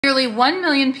Nearly 1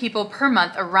 million people per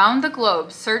month around the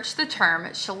globe search the term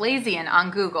Chalazion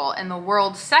on Google and the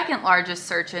world's second largest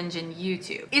search engine,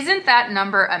 YouTube. Isn't that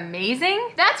number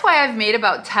amazing? That's why I've made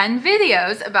about 10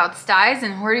 videos about styes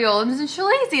and hordeolums and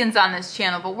Chalazions on this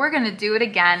channel, but we're gonna do it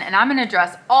again and I'm gonna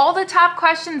address all the top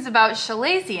questions about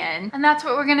Chalazion, and that's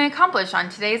what we're gonna accomplish on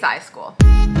today's iSchool.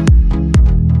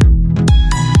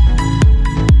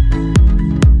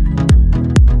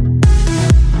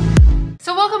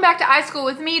 So welcome back to iSchool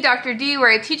with me, Dr. D, where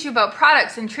I teach you about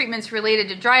products and treatments related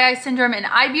to dry eye syndrome and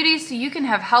eye beauty so you can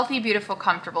have healthy, beautiful,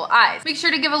 comfortable eyes. Make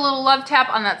sure to give a little love tap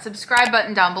on that subscribe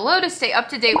button down below to stay up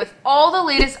to date with all the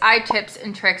latest eye tips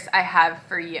and tricks I have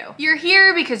for you. You're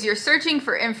here because you're searching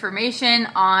for information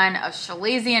on a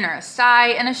Chalazion or a stye,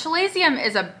 and a Chalazion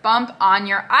is a bump on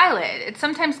your eyelid. It's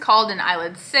sometimes called an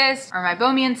eyelid cyst or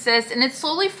meibomian cyst, and it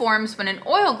slowly forms when an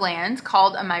oil gland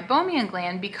called a meibomian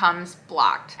gland becomes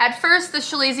blocked. At first, the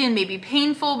Chalazion may be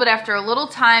painful, but after a little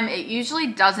time, it usually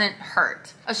doesn't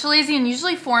hurt. A Chalazion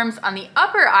usually forms on the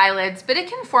upper eyelids, but it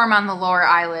can form on the lower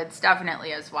eyelids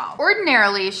definitely as well.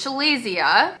 Ordinarily,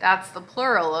 Chalazia, that's the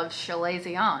plural of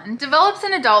Chalazion, develops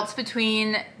in adults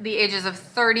between the ages of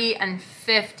 30 and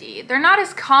 50. They're not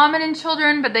as common in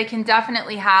children, but they can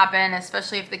definitely happen,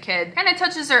 especially if the kid kind of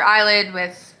touches their eyelid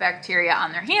with bacteria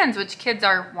on their hands, which kids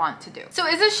are wont to do. So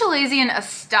is a Chalazion a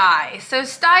stye? So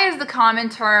stye is the common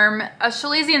term. A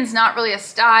Chalazion's not really a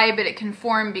stye, but it can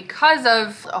form because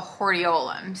of a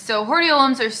hordeolum. So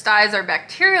hordeolums or styes are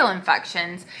bacterial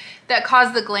infections that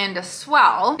cause the gland to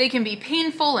swell. They can be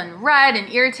painful and red and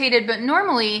irritated, but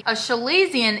normally a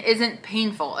Chalazion isn't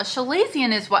painful. A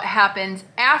Chalazion is what happens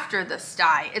after the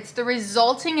stye. It's the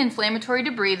resulting inflammatory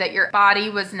debris that your body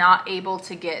was not able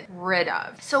to get rid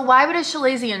of. So why would a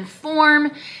Chalazion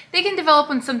form? They can develop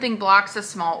when something blocks a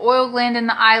small oil gland in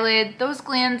the eyelid. Those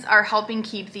glands are helping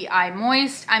keep the eye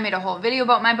moist. I made a whole video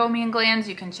about meibomian glands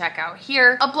you can check out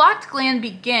here. A blocked gland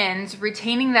begins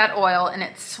retaining that oil and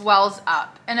it swells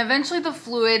up, and eventually the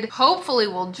fluid hopefully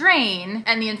will drain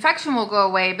and the infection will go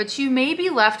away, but you may be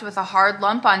left with a hard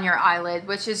lump on your eyelid,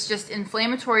 which is just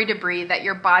inflammatory debris that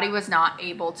your body was not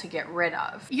able to get rid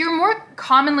of. You're more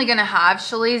commonly going to have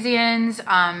Chalazions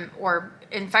or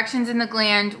infections in the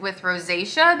gland with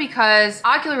rosacea, because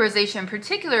ocular rosacea in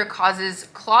particular causes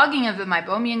clogging of the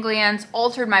meibomian glands,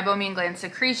 altered meibomian gland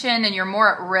secretion, and you're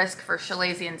more at risk for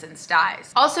Chalazions and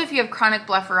styes. Also, if you have chronic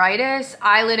blepharitis,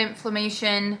 eyelid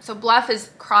inflammation, so bleph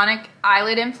is chronic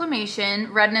eyelid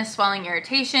inflammation, redness, swelling,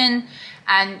 irritation,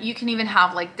 and you can even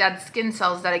have like dead skin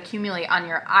cells that accumulate on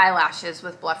your eyelashes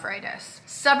with blepharitis.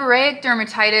 Seborrheic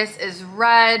dermatitis is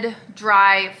red,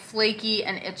 dry, flaky,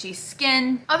 and itchy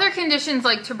skin. Other conditions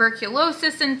like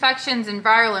tuberculosis infections and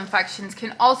viral infections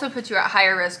can also put you at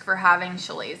higher risk for having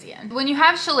Chalazion. When you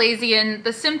have Chalazion,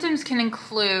 the symptoms can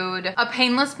include a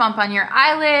painless bump on your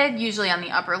eyelid, usually on the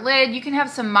upper lid. You can have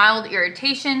some mild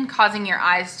irritation causing your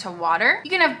eyes to water. You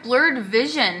can have blurred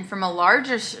vision from a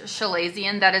larger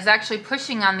Chalazion that is actually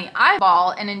pushing on the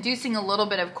eyeball and inducing a little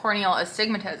bit of corneal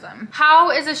astigmatism. How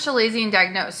is a Chalazion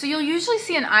diagnosed? So you'll usually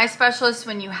see an eye specialist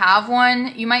when you have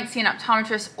one. You might see an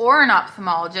optometrist or an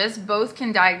ophthalmologist. Both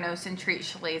can diagnose and treat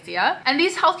Chalazia. And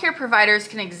these healthcare providers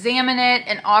can examine it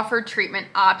and offer treatment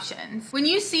options. When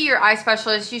you see your eye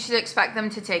specialist, you should expect them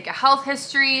to take a health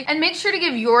history and make sure to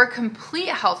give your complete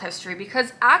health history,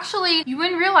 because actually you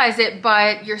wouldn't realize it,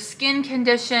 but your skin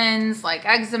conditions like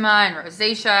eczema and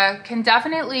rosacea can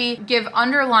definitely give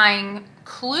underlying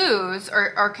clues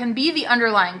or can be the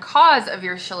underlying cause of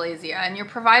your Chalazia, and your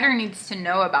provider needs to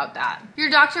know about that. Your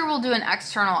doctor will do an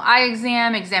external eye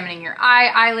exam, examining your eye,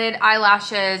 eyelid,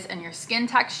 eyelashes, and your skin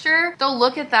texture. They'll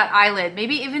look at that eyelid,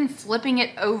 maybe even flipping it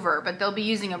over, but they'll be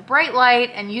using a bright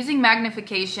light and using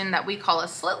magnification that we call a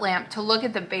slit lamp to look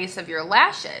at the base of your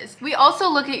lashes. We also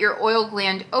look at your oil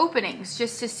gland openings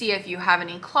just to see if you have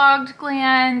any clogged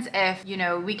glands, if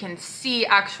we can see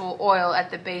actual oil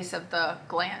at the base of the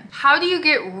gland. How do you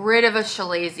get rid of a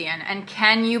Chalazion, and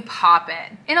can you pop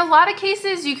it? In a lot of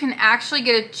cases, you can actually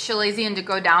get a Chalazion to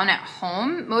go down at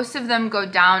home. Most of them go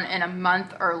down in a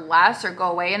month or less, or go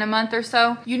away in a month or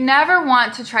so. You never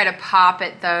want to try to pop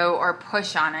it though, or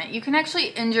push on it. You can actually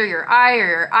injure your eye or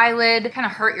your eyelid, kind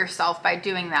of hurt yourself by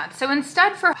doing that. So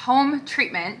instead, for home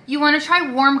treatment, you want to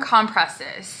try warm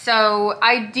compresses. So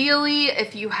ideally,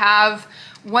 if you have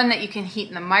one that you can heat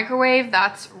in the microwave.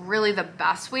 That's really the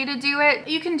best way to do it.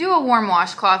 You can do a warm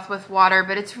washcloth with water,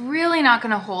 but it's really not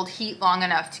gonna hold heat long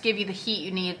enough to give you the heat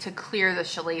you need to clear the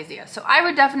Chalazia. So I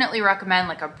would definitely recommend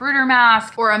like a brooder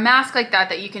mask or a mask like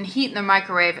that you can heat in the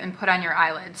microwave and put on your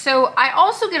eyelid. So I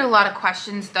also get a lot of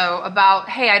questions though about,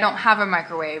 hey, I don't have a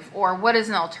microwave, or what is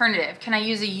an alternative? Can I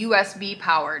use a USB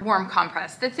powered warm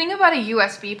compress? The thing about a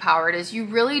USB powered is you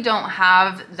really don't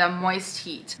have the moist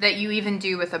heat that you even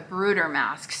do with a brooder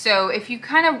mask. So if you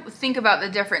kind of think about the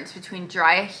difference between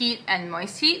dry heat and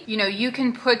moist heat, you know, you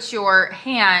can put your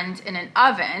hand in an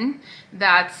oven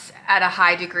that's at a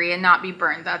high degree and not be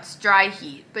burned. That's dry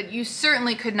heat. But you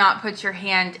certainly could not put your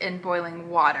hand in boiling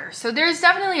water. So there's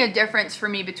definitely a difference for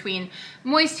me between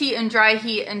moist heat and dry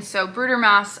heat, and so brooder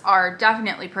masks are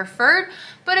definitely preferred.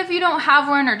 But if you don't have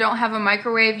one or don't have a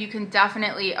microwave, you can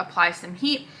definitely apply some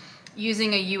heat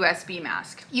using a USB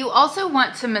mask. You also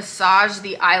want to massage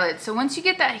the eyelid. So once you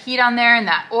get that heat on there and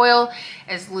that oil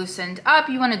is loosened up,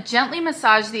 you want to gently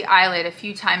massage the eyelid a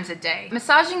few times a day.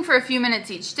 Massaging for a few minutes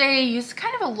each day, use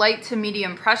kind of a light to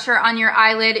medium pressure on your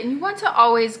eyelid, and you want to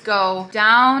always go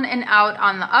down and out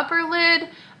on the upper lid,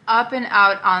 up and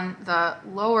out on the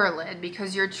lower lid,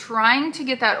 because you're trying to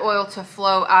get that oil to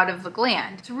flow out of the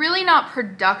gland. It's really not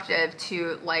productive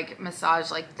to like massage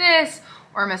like this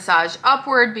or massage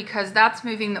upward, because that's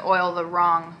moving the oil the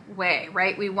wrong way,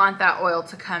 right? We want that oil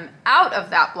to come out of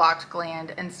that blocked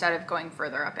gland instead of going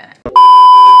further up in it.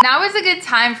 Now is a good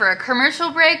time for a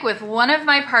commercial break with one of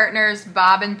my partners,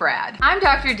 Bob and Brad. I'm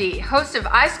Dr. D, host of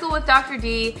iSchool with Dr.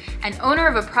 D and owner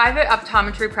of a private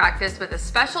optometry practice with a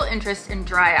special interest in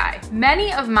dry eye.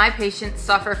 Many of my patients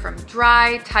suffer from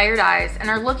dry, tired eyes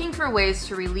and are looking for ways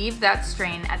to relieve that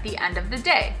strain at the end of the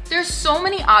day. There's so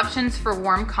many options for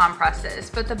warm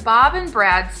compresses, but the Bob and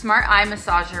Brad Smart Eye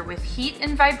Massager with heat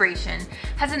and vibration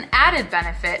has an added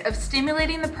benefit of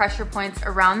stimulating the pressure points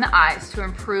around the eyes to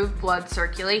improve blood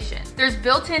circulation. There's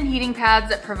built-in heating pads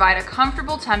that provide a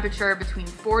comfortable temperature between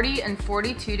 40 and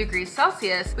 42 degrees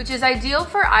Celsius, which is ideal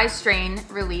for eye strain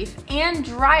relief and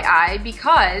dry eye,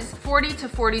 because 40 to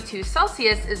 42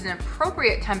 Celsius is an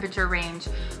appropriate temperature range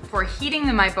for heating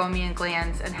the meibomian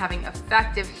glands and having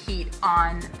effective heat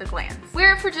on the glands.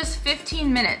 Wear it for just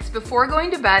 15 minutes before going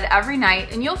to bed every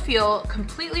night, and you'll feel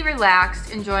completely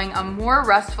relaxed, enjoying a more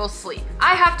restful sleep.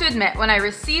 I have to admit, when I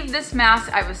received this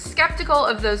mask, I was skeptical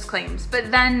of those claims,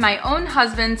 but then my own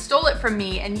husband stole it from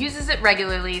me and uses it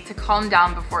regularly to calm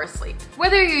down before sleep.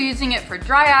 Whether you're using it for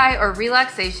dry eye or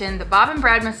relaxation, the Bob and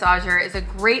Brad Massager is a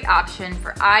great option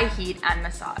for eye heat and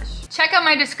massage. Check out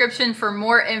my description for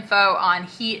more info on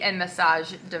heat and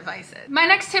massage devices. My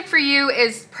next tip for you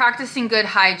is practicing good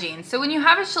hygiene. So when you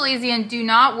have a Chalazion, do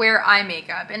not wear eye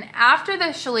makeup. And after the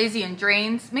Chalazion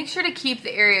drains, make sure to keep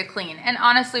the area clean. And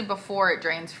honestly, before it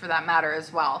drains for that matter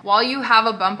as well. While you have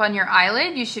a bump on your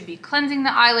eyelid, you should be cleansing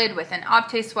the eyelid with an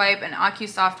Optase wipe, an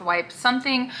OcuSoft wipe,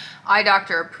 something eye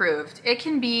doctor approved. It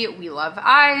can be We Love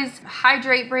Eyes,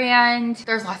 Hydrate brand.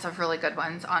 There's lots of really good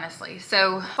ones, honestly.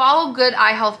 So follow good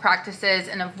eye health practices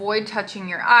and avoid touching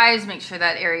your eyes. Make sure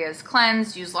that area is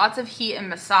cleansed. Use lots of heat and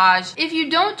massage. If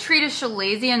you don't treat a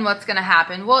Chalazion, what's gonna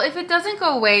happen? Well, if it doesn't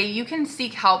go away, you can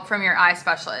seek help from your eye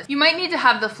specialist. You might need to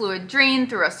have the fluid drained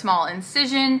through a small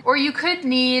incision, or you could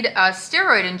need a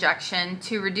steroid injection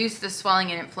to reduce the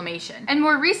swelling and inflammation. And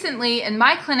more recently, in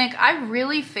my clinic, I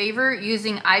really favor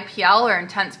using IPL, or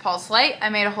intense pulse light. I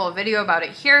made a whole video about it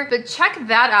here, but check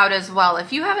that out as well.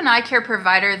 If you have an eye care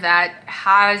provider that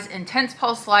has intense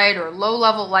pulse light or low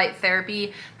level light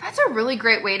therapy, that's a really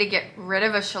great way to get rid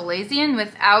of a Chalazion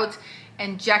without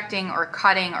injecting or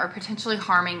cutting or potentially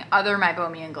harming other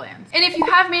meibomian glands. And if you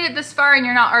have made it this far and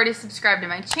you're not already subscribed to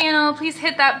my channel, please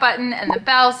hit that button and the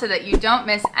bell so that you don't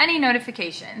miss any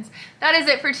notifications. That is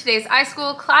it for today's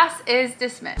iSchool. Class is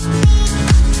dismissed.